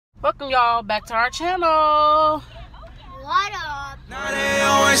Welcome y'all back to our channel. What up? Now they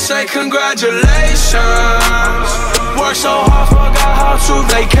always say congratulations. Worked so hard, forgot how to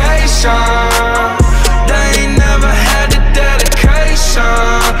vacation. They ain't never had the dedication.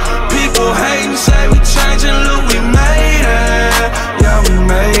 People hate and say we changing, look, we made it. Yeah, we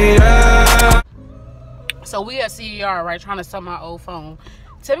made it. So we at CER, right, trying to sell my old phone.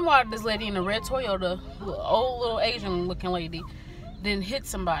 Tell me why this lady in the red Toyota, old little Asian looking lady, didn't hit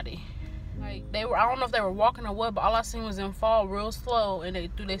somebody. Like I don't know if they were walking or what, but all I seen was them fall real slow and they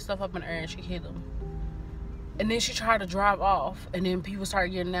threw their stuff up in the air and she hit them. And then she tried to drive off and then people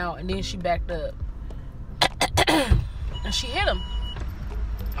started getting out and then she backed up. And she hit him.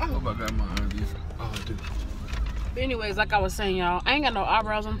 I hope I got my undies. Oh, I do. But anyways, like I was saying, y'all, I ain't got no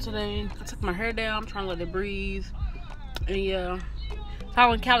eyebrows on today. I took my hair down. I'm trying to let it breathe. And yeah.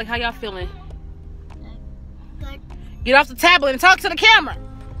 Tyler and Callie, how y'all feeling? Good. Get off the tablet and talk to the camera.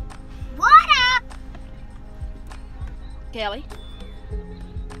 What up? Callie.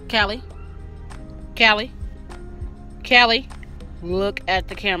 Callie. Callie. Callie. Look at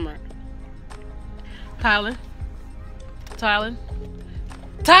the camera. Tyler. Tyler.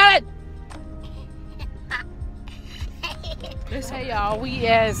 Tyler! This hey y'all, we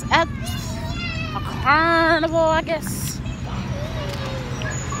is at a carnival, I guess.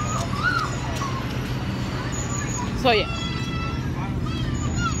 So yeah.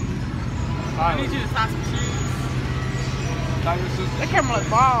 I need you to tie some shoes. That camera looks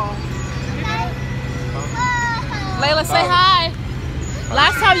ball. Layla, say hi.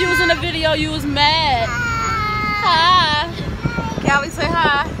 Last time you was in the video, you was mad. Hi. Callie, say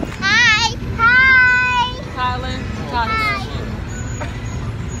hi. Hi. Hi. Tyler. Tyler.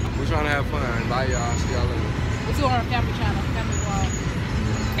 We're trying to have fun. Bye, y'all. See y'all later. Let's go on our family channel, family vlog.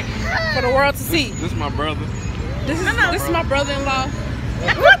 For the world to see. This is my brother. This is my brother-in-law.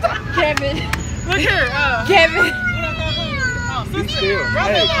 Kevin. Look here. Kevin. Be still.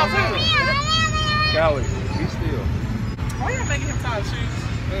 Hey, come here. Callie, be still. Why are you making him tie his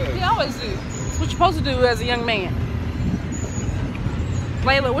shoes? He always do. That's what you're supposed to do as a young man.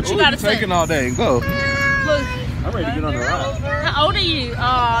 Layla, what you gotta say? Taking all day. Go. Look, I'm ready to get on the ride. how old are you?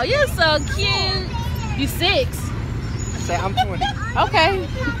 Oh, you're so cute. You 6. Say I'm 20. Okay.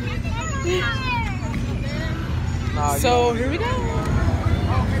 Nah, So here we go.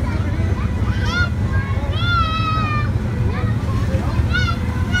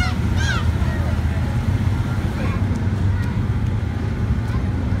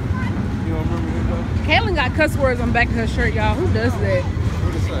 you don't remember him though? Caitlin got cuss words on the back of her shirt, y'all. Who does that?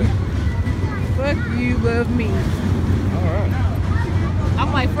 What did it say? Fuck you, love me. All right.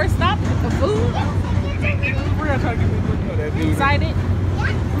 I'm like, first stop, the food. We're gonna try to get me looking at that dude. Excited.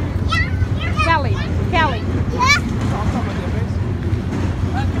 Callie.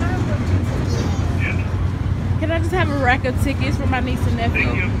 Can I just have a rack of tickets for my niece and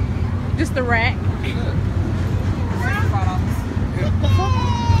nephew? Just a rack.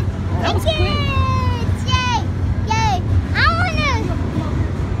 That was quick. Yay. I want to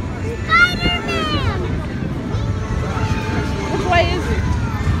Spider-Man. Which way is it?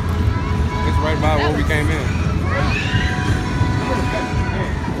 It's right by where we came in.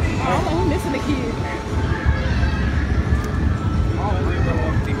 I don't know who's missing a kid.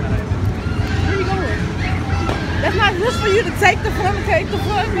 Where you going? That's not just for you to take the funnel cake. The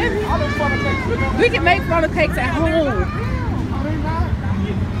funnel cake. We can make funnel cakes at home.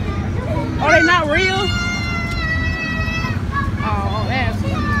 Are they not real? Oh, that's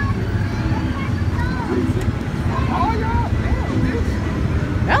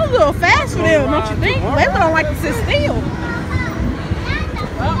that was a little fast for them, don't you think? They don't like to sit still.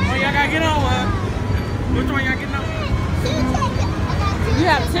 Oh, y'all gotta get on one. Which one y'all getting on? You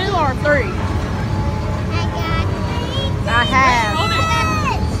have 2 or 3? I have. Hold it.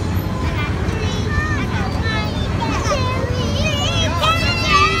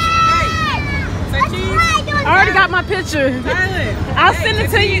 Say cheese. I already got my picture. Tyler. I'll send it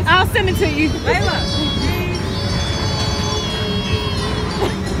to you. I'll send it to you. Layla.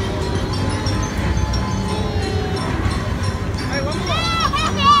 Hey, one more.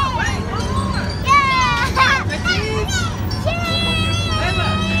 Wait, one more. Say cheese. Layla.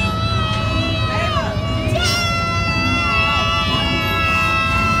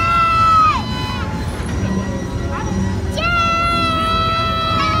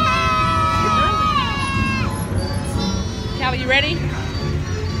 Callie, you ready?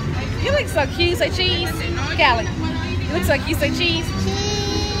 You look so cute. Say cheese. Callie, you look so cute. Say cheese.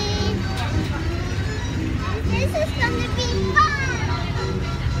 This is gonna be fun.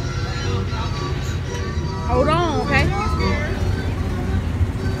 Hold on, okay?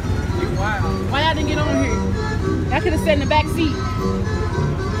 y'all didn't get on here. Y'all could have sat in the back seat.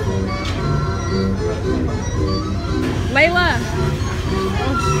 Layla.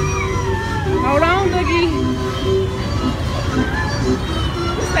 Hold on, Doogie.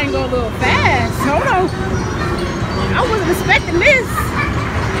 This thing go a little fast. Hold on. I wasn't expecting this.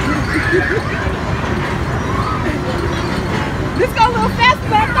 This go a little fast,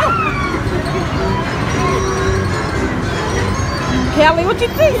 but I thought. Kelly, what you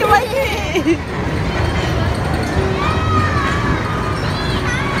thinking right here?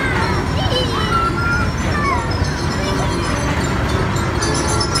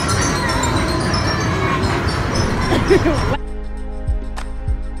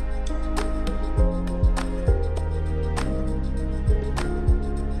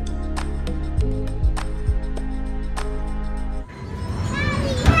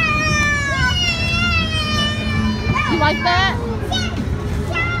 You like that?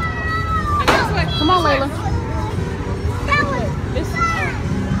 Come on, Layla. That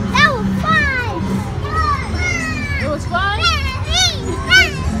was fun. It was fun?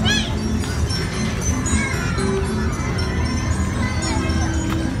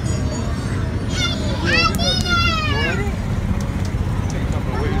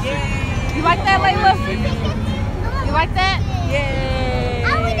 You like that, Layla? You like that? Yay! I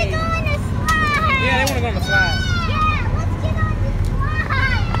want to go on a slide. Yeah, they want to go on the slide. Yeah, let's get on the slide.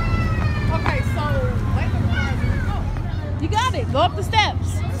 Okay, so you got it. Go up the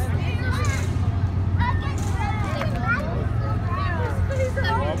steps.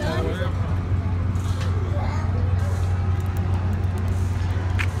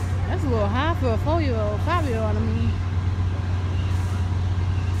 That's a little high for a 4-year-old, 5-year-old. I mean,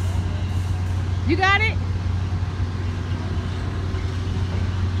 you got it.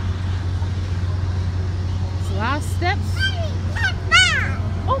 Slide steps.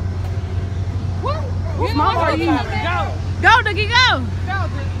 Oh, what? What mom are you? Go. Go, Doogie, go. Go,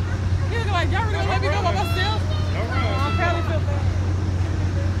 Doogie. He was like, y'all really gonna let me go by myself? Oh, Kelly feel bad.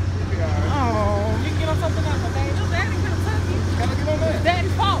 Oh, You can get on something else, okay? Your daddy could have took you. Kelly, get on that.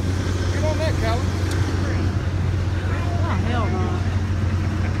 Daddy's fault. Get on that, Kelly. Oh, hell no.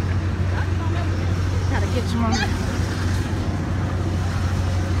 Gotta get you on.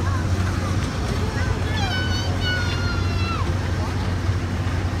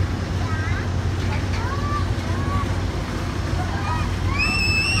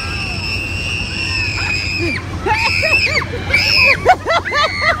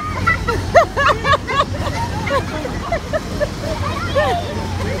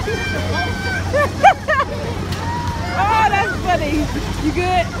 Oh, that's funny. You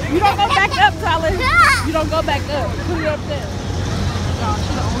good? You don't go back up, Tyler. You don't go back up. Put it up there. Oh,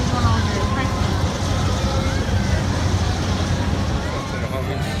 she's the only one on here.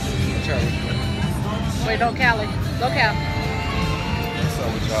 Wait, don't Callie. Go Cal. What's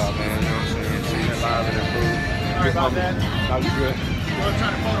up with y'all, man? You know what I'm saying? Seeing it live and improved. Sorry about that. No, you good. You want to try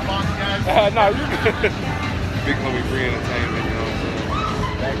to photobomb the guys? No, you good. Big homie free entertainment, you know what I'm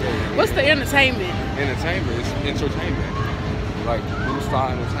saying? Back there. What's the entertainment? Entertainment, it's entertainment. Like blue star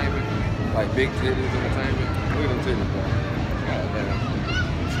entertainment, like big titties entertainment. Look at them titties, bro. God damn.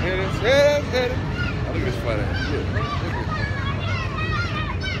 Hit it. I think it's funny. Yeah.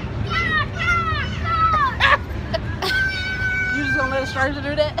 You just gonna let a stranger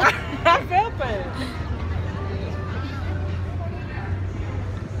do that? I felt that.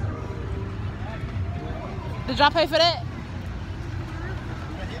 Did y'all pay for that?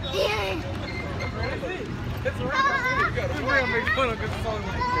 It's a real make fun of because it's only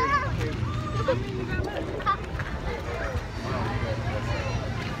like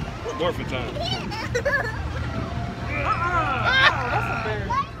Morphin' time. that's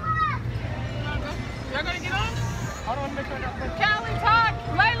embarrassing. Y'all gonna get on? Hold on, make sure I got that. Callie, talk.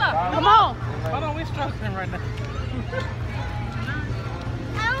 Layla, come on. Hold on, we struggling right now.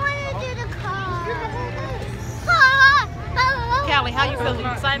 I want to do the car. Callie, how you feeling?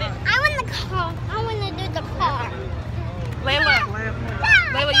 Excited? I want the car. I want to do the car. Layla,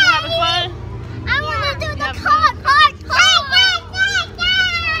 Layla, you having fun? I want to do the car.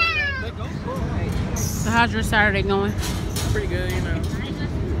 So how's your Saturday going? Pretty good, you know.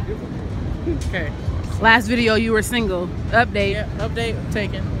 Okay. Last video you were single. Update. Yeah, update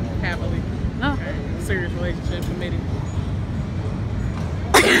taken happily. Oh. Okay. Serious relationship committee.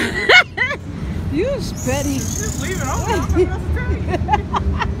 You petty. Just leave it over. I don't know what else to tell you.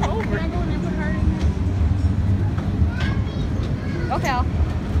 Over. Okay.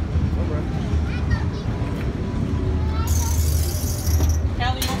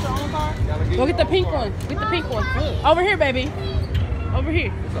 Callie, you want your own car? Go get the pink one. Get the pink one. Over here, baby. Over Over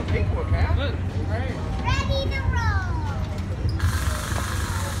here. It's a pink one, Cal. Look. Ready to roll.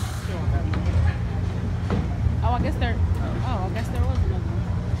 Oh, I guess there was another one.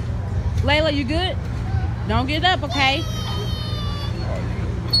 Layla, you good? Don't get up, okay? You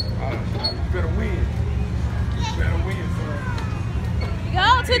better win. You better win, son. Go,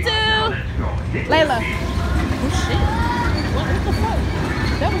 Tutu. Layla. Oh, shit. What the fuck?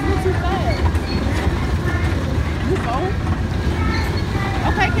 That was a little too fast. You phone?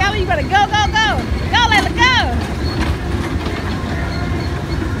 Okay, Kelly, you better go, go, go. Go, Layla, go.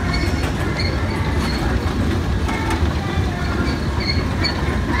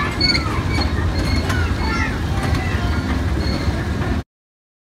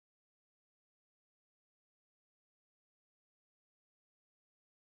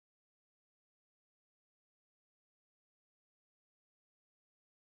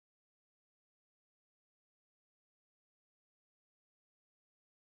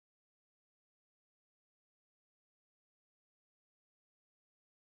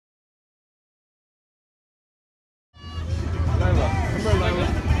 Layla, come here, Layla.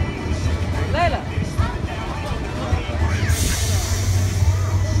 Layla.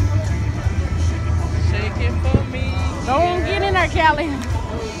 Shake it for me. Don't get in there, Kelly.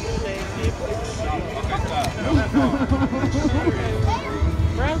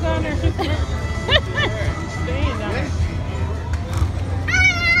 Brown's down there. She's staying down there.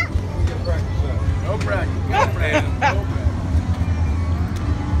 No practice. No practice. No practice.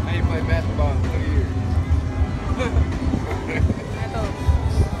 I ain't played basketball in 20 years.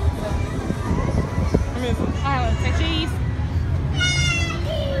 Island, say cheese.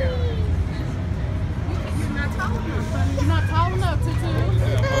 You're not tall enough, honey. You're not tall enough, Tutu.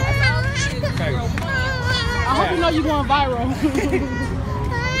 I hope you know you're going viral.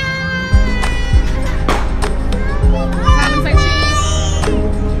 Island, say cheese.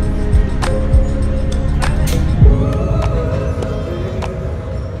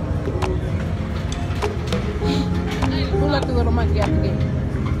 Who let the little monkey out the gate?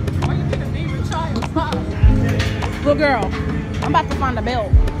 Why you think a demon child? Little girl, I'm about to find a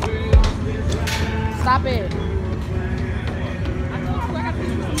belt. Stop it. I told you I got to put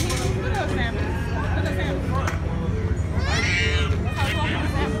you some heels. Look at those sandals. Look at sandals. That's how you walk on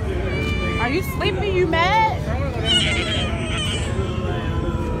sandals. Are you sleepy? You mad?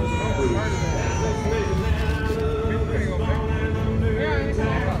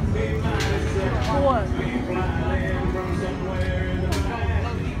 For what?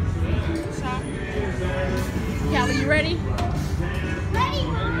 Callie, you ready?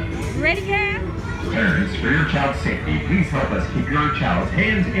 You ready, Karen? Parents, for your child's safety, please help us keep your child's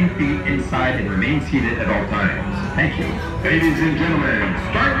hands and feet inside and remain seated at all times. Thank you. Ladies and gentlemen,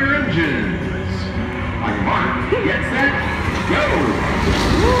 start your engines. On your mark, get set, go!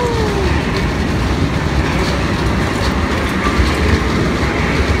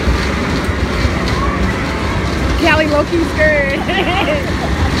 Callie low-key scared.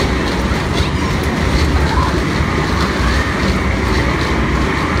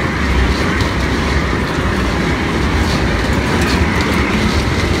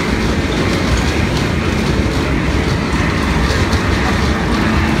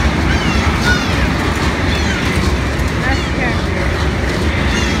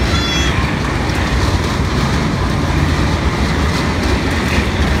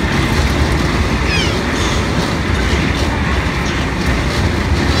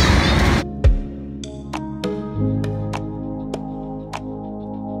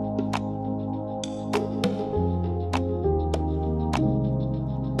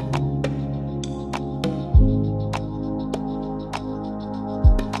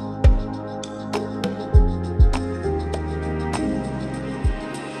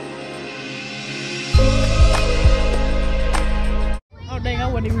 Dang, I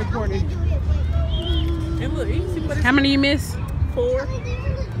wasn't even recording. It look easy, but it's How many you miss? 4.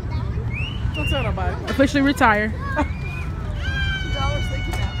 Don't tell nobody. Officially retired. $2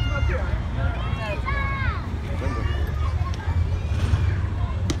 sneaking out. Come up here.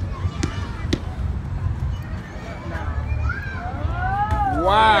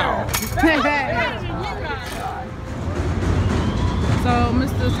 Wow. So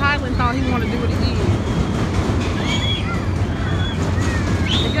Mr. Highland thought he wanted to do it again.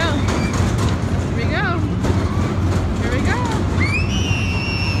 Here we go. Here we go. Here we go.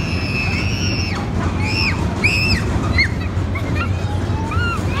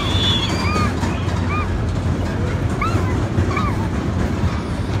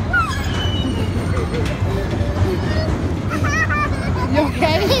 You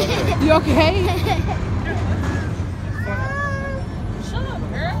okay? You okay? Shut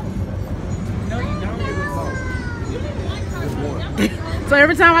So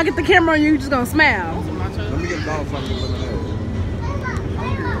every time I get the camera on you, you're just gonna smile. Let me get a dog something to lemonade.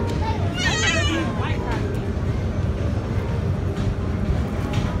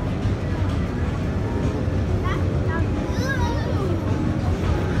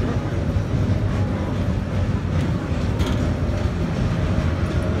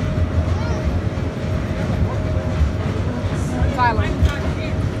 Tyler.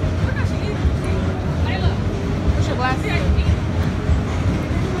 What's your glasses?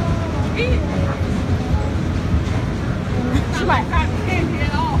 She's like,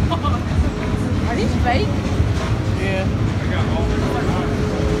 are these fake? Yeah.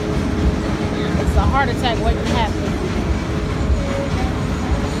 It's a heart attack waiting to happen.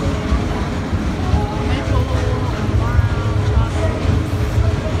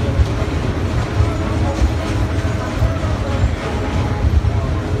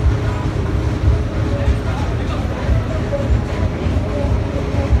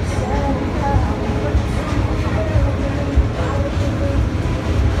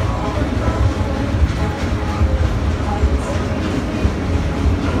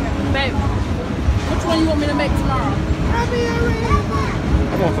 You want me to make tomorrow? I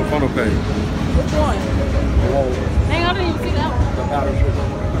want some funnel cake. Which one? Whoa. Dang, I didn't even see that one. The powdered sugar.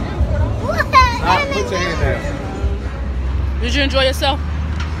 Put your hand down. Did you enjoy yourself?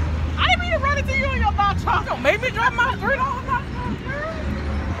 I didn't mean to run into you on your dog truck. Don't make me drive my $3 box.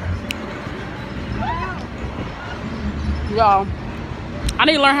 Y'all, I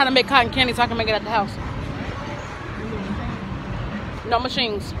need to learn how to make cotton candy so I can make it at the house. No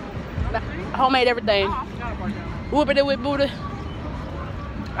machines. Homemade everything. Whoopity with booty.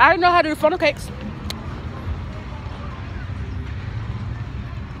 I didn't know how to do funnel cakes.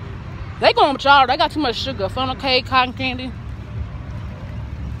 They going with y'all. They got too much sugar. Funnel cake, cotton candy.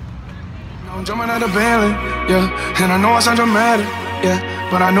 I'm jumping out of Bentley, yeah. And I know I sound dramatic, yeah.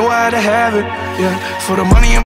 But I know I had to have it, yeah. For the money and